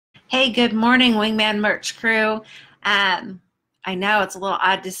Hey, good morning, Wingman Merch Crew. Um, I know it's a little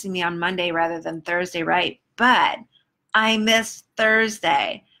odd to see me on Monday rather than Thursday, right? But I missed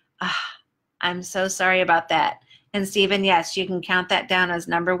Thursday. Ah, I'm so sorry about that. And Stephen, yes, you can count that down as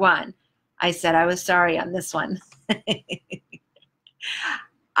number one. I said I was sorry on this one.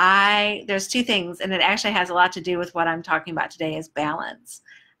 There's two things, and it actually has a lot to do with what I'm talking about today is balance.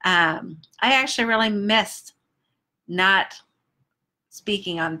 I actually really missed not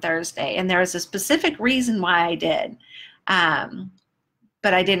speaking on Thursday, and there was a specific reason why I did, um,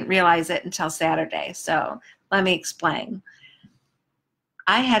 but I didn't realize it until Saturday. So let me explain.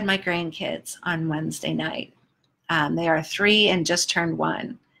 I had my grandkids on Wednesday night. They are 3 and just turned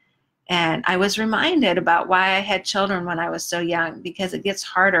 1. And I was reminded about why I had children when I was so young, because it gets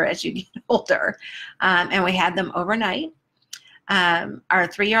harder as you get older. And we had them overnight. Our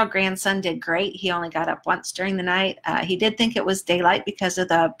 3-year-old grandson did great. He only got up once during the night. He did think it was daylight because of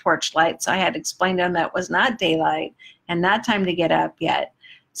the porch light, so I had to explain to him that it was not daylight and not time to get up yet.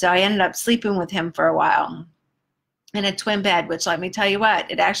 So I ended up sleeping with him for a while in a twin bed, which, let me tell you what,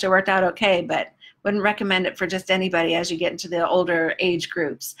 it actually worked out okay, but wouldn't recommend it for just anybody as you get into the older age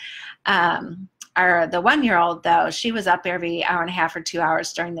groups. The 1-year-old, though, she was up every hour and a half or 2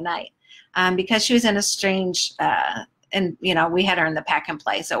 hours during the night because she was in a strange and we had her in the pack and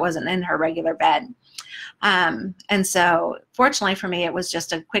play, so it wasn't in her regular bed. And so fortunately for me, it was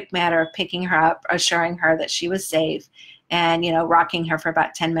just a quick matter of picking her up, assuring her that she was safe, and rocking her for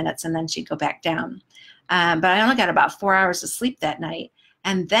about 10 minutes, and then she'd go back down. But I only got about 4 hours of sleep that night,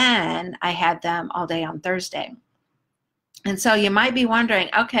 and then I had them all day on Thursday. And so you might be wondering,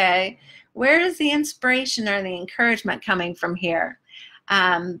 okay, where is the inspiration or the encouragement coming from here?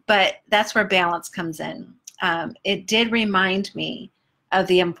 But that's where balance comes in. It did remind me of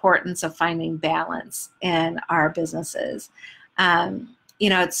the importance of finding balance in our businesses.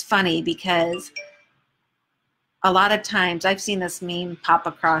 It's funny because a lot of times I've seen this meme pop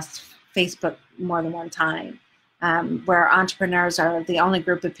across Facebook more than one time, where entrepreneurs are the only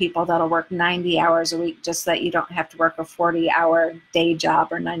group of people that'll work 90 hours a week just so that you don't have to work a 40-hour day job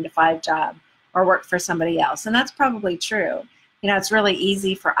or 9-to-5 job or work for somebody else. And that's probably true. It's really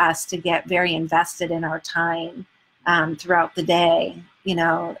easy for us to get very invested in our time throughout the day,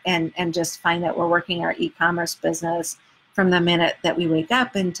 and just find that we're working our e-commerce business from the minute that we wake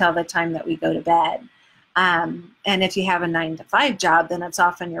up until the time that we go to bed. And if you have a 9-to-5 job, then it's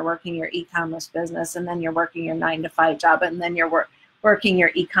often you're working your e-commerce business, and then you're working your 9-to-5 job, and then you're working your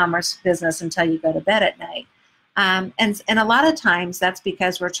e-commerce business until you go to bed at night. And a lot of times that's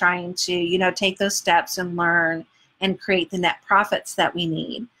because we're trying to, take those steps and learn and create the net profits that we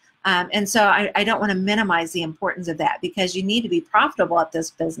need. And so I don't want to minimize the importance of that, because you need to be profitable at this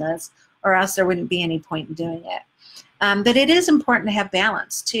business, or else there wouldn't be any point in doing it. But it is important to have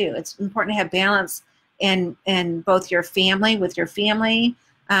balance too. It's important to have balance in both your family, with your family,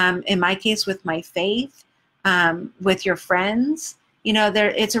 in my case with my faith, with your friends.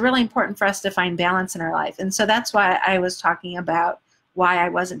 It's really important for us to find balance in our life. And so that's why I was talking about why I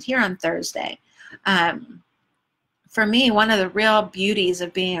wasn't here on Thursday. For me, one of the real beauties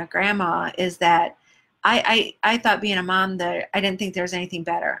of being a grandma is that I thought being a mom, that I didn't think there was anything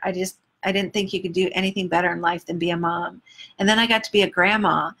better. I didn't think you could do anything better in life than be a mom. And then I got to be a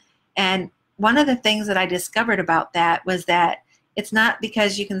grandma. And one of the things that I discovered about that was that it's not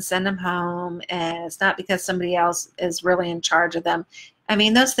because you can send them home, and it's not because somebody else is really in charge of them. I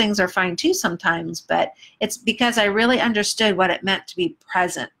mean, those things are fine too sometimes, but it's because I really understood what it meant to be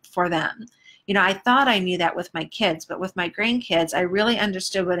present for them. I thought I knew that with my kids, but with my grandkids, I really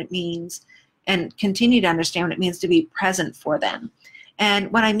understood what it means and continue to understand what it means to be present for them. And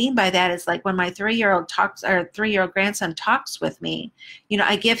what I mean by that is, like, when my 3-year-old grandson talks with me,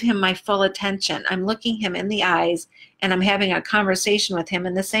 I give him my full attention. I'm looking him in the eyes, and I'm having a conversation with him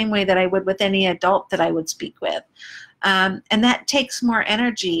in the same way that I would with any adult that I would speak with. And that takes more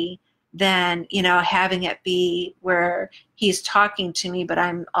energy than having it be where he's talking to me, but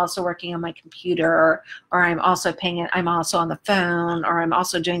I'm also working on my computer, or I'm also I'm also on the phone, or I'm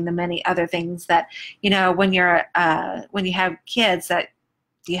also doing the many other things that when you have kids, that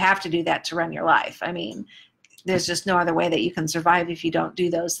you have to do that to run your life. I mean, there's just no other way that you can survive if you don't do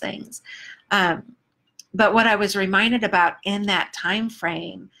those things. But what I was reminded about in that time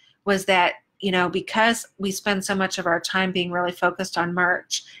frame was that because we spend so much of our time being really focused on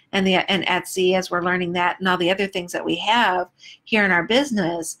merch and Etsy, as we're learning that, and all the other things that we have here in our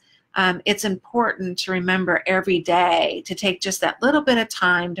business, it's important to remember every day to take just that little bit of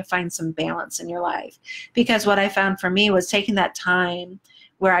time to find some balance in your life. Because what I found for me was taking that time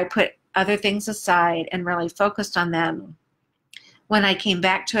where I put other things aside and really focused on them when I came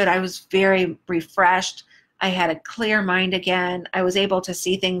back to it, I was very refreshed. I had a clear mind again. I was able to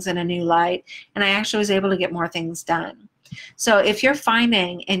see things in a new light, and I actually was able to get more things done. So if you're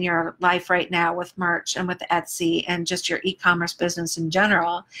finding in your life right now with merch and with Etsy and just your e-commerce business in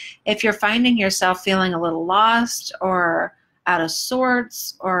general, if you're finding yourself feeling a little lost or out of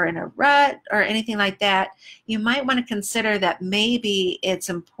sorts or in a rut or anything like that, you might want to consider that maybe it's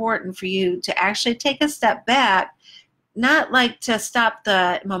important for you to actually take a step back. Not like to stop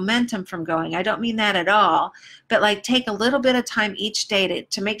the momentum from going. I don't mean that at all. But like take a little bit of time each day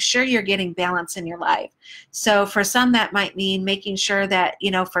to make sure you're getting balance in your life. So for some, that might mean making sure that,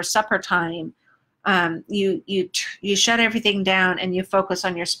 you know, for supper time, you shut everything down and you focus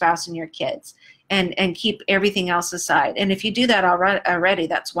on your spouse and your kids and keep everything else aside. And if you do that already,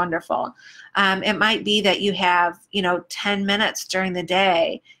 that's wonderful. It might be that you have, you know, 10 minutes during the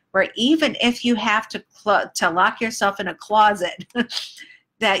day where even if you have to lock yourself in a closet,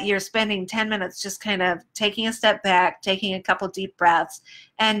 that you're spending 10 minutes just kind of taking a step back, taking a couple deep breaths,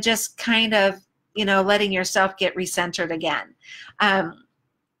 and just kind of, you know, letting yourself get recentered again.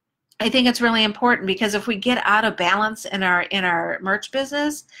 I think it's really important because if we get out of balance in our merch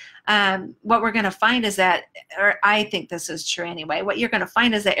business, what we're going to find is that, or I think this is true anyway, what you're going to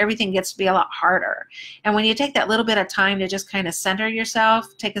find is that everything gets to be a lot harder. And when you take that little bit of time to just kind of center yourself,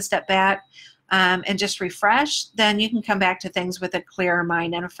 take a step back, and just refresh, then you can come back to things with a clearer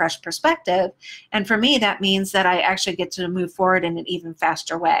mind and a fresh perspective. And for me, that means that I actually get to move forward in an even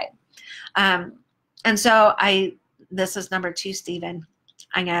faster way. And so this is number 2, Stephen.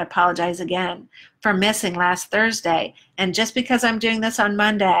 I'm going to apologize again for missing last Thursday. And just because I'm doing this on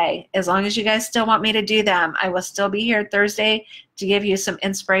Monday, as long as you guys still want me to do them, I will still be here Thursday to give you some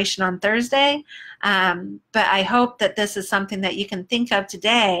inspiration on Thursday. But I hope that this is something that you can think of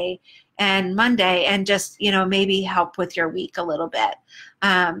today and Monday and just, you know, maybe help with your week a little bit.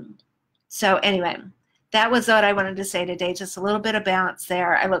 So anyway, that was what I wanted to say today, just a little bit of balance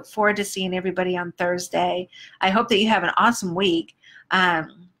there. I look forward to seeing everybody on Thursday. I hope that you have an awesome week.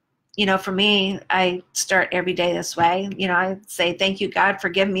 You know, for me, I start every day this way. You know, I say, thank you, God, for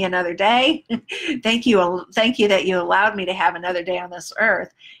giving me another day. Thank you that you allowed me to have another day on this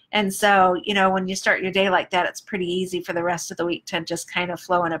earth. And so, you know, when you start your day like that, it's pretty easy for the rest of the week to just kind of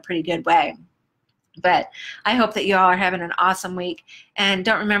flow in a pretty good way. But I hope that you all are having an awesome week. And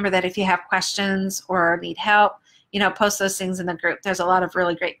don't remember that if you have questions or need help, you know, post those things in the group. There's a lot of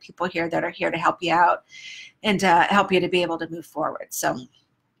really great people here that are here to help you out and to help you to be able to move forward. So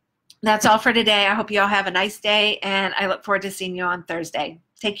that's all for today. I hope you all have a nice day, and I look forward to seeing you on Thursday.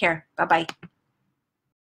 Take care. Bye-bye.